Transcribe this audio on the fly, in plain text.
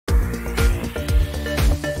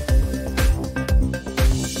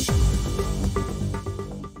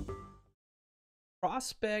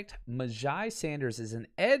prospect MyJai Sanders is an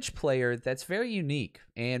edge player that's very unique.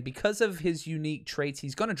 And because of his unique traits,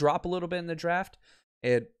 he's going to drop a little bit in the draft.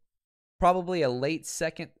 It probably a late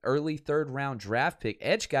second, early third round draft pick.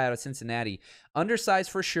 Edge guy out of Cincinnati. Undersized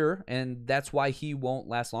for sure, and that's why he won't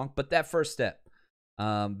last long. But that first step,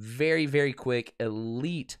 very, very quick,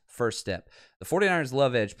 elite first step. The 49ers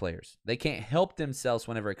love edge players. They can't help themselves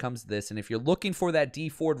whenever it comes to this. And if you're looking for that D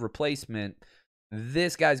Ford replacement,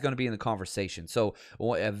 this guy's going to be in the conversation. So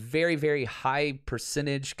a very, very high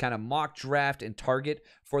percentage kind of mock draft and target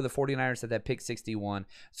for the 49ers at that pick 61.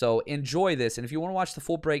 So enjoy this. And if you want to watch the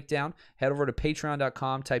full breakdown, head over to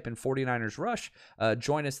patreon.com, type in 49ers Rush.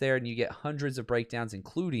 Join us there, and you get hundreds of breakdowns,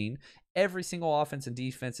 including every single offense and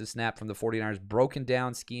defensive snap from the 49ers, broken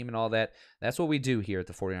down scheme and all that. That's what we do here at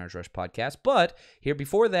the 49ers Rush podcast. But here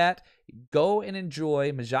before that, go and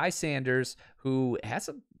enjoy MyJai Sanders, who has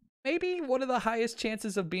maybe one of the highest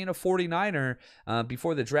chances of being a 49er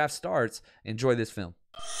before the draft starts. Enjoy this film.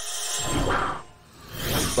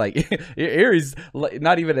 Like, here he's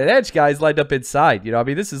not even an edge guy. He's lined up inside. You know, I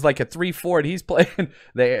mean, this is like a 3-4, and he's playing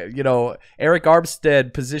the, you know, Eric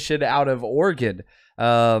Armstead position out of Oregon.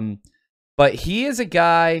 But he is a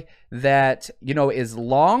guy that, you know, is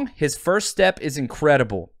long. His first step is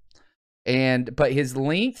incredible. But his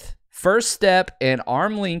length, first step, and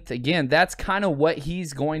arm length, again, that's kind of what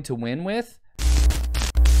he's going to win with.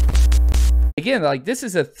 Again, like, this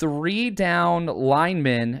is a 3-down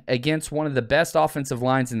lineman against one of the best offensive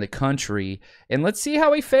lines in the country. And let's see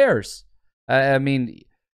how he fares. I mean,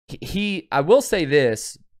 I will say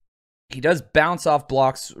this. He does bounce off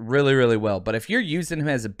blocks really, really well. But if you're using him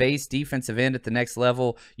as a base defensive end at the next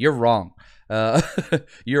level, you're wrong.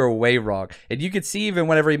 You're way wrong. And you can see even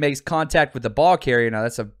whenever he makes contact with the ball carrier, now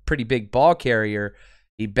that's a pretty big ball carrier,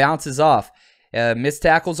 he bounces off. Missed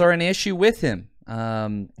tackles are an issue with him.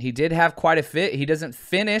 He did have quite a fit. He doesn't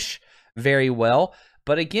finish very well.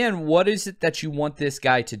 But again, what is it that you want this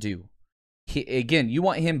guy to do? Again, you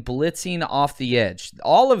want him blitzing off the edge.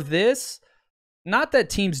 All of this, not that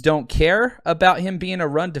teams don't care about him being a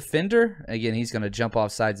run defender. Again, he's going to jump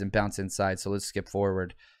off sides and bounce inside, so let's skip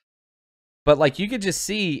forward. But, like, you could just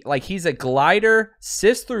see, like, he's a glider,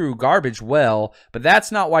 sifts through garbage well, but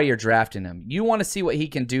that's not why you're drafting him. You want to see what he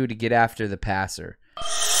can do to get after the passer.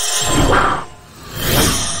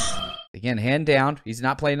 Again, hand down. He's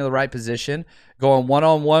not playing in the right position. Going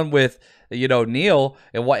one-on-one with, you know, Neal.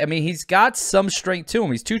 And I mean, he's got some strength to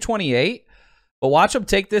him. He's 228. But watch him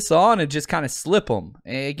take this on and just kind of slip him.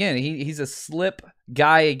 And again, he's a slip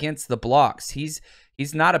guy against the blocks. He's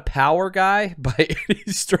not a power guy by any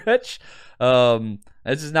stretch.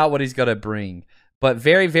 That's just not what he's going to bring. But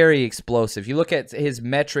very, very explosive. You look at his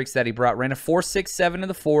metrics that he brought. Ran a 4.67 in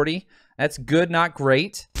the 40. That's good, not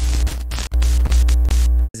great.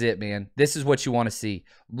 This is it, man. This is what you want to see.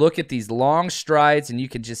 Look at these long strides, and you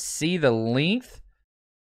can just see the length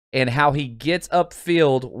and how he gets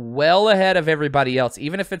upfield well ahead of everybody else.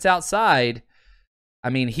 Even if it's outside, I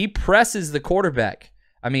mean, he presses the quarterback.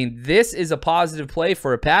 I mean, this is a positive play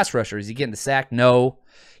for a pass rusher. Is he getting the sack? No.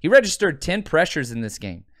 He registered 10 pressures in this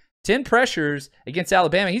game. 10 pressures against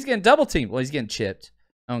Alabama. He's getting double teamed. Well, he's getting chipped.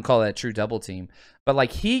 I don't call that a true double team. But,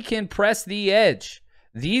 like, he can press the edge.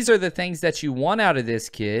 These are the things that you want out of this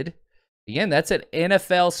kid. Again, that's an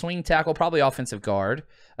NFL swing tackle, probably offensive guard.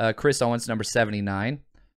 Chris Owens, number 79.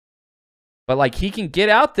 But, like, he can get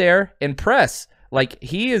out there and press. Like,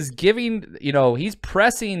 he is giving, you know, he's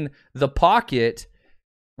pressing the pocket,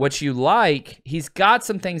 what you like. He's got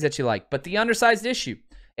some things that you like. But the undersized issue,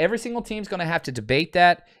 every single team's going to have to debate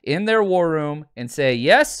that in their war room and say,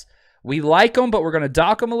 yes, we like him, but we're going to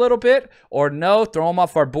dock him a little bit. Or no, throw him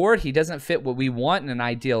off our board. He doesn't fit what we want in an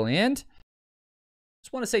ideal end.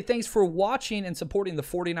 Just want to say thanks for watching and supporting the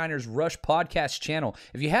 49ers Rush podcast channel.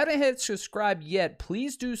 If you haven't hit subscribe yet,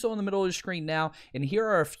 please do so in the middle of the screen now. And here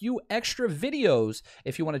are a few extra videos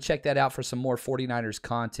if you want to check that out for some more 49ers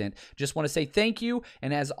content. Just want to say thank you.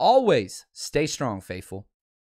 And as always, stay strong, faithful.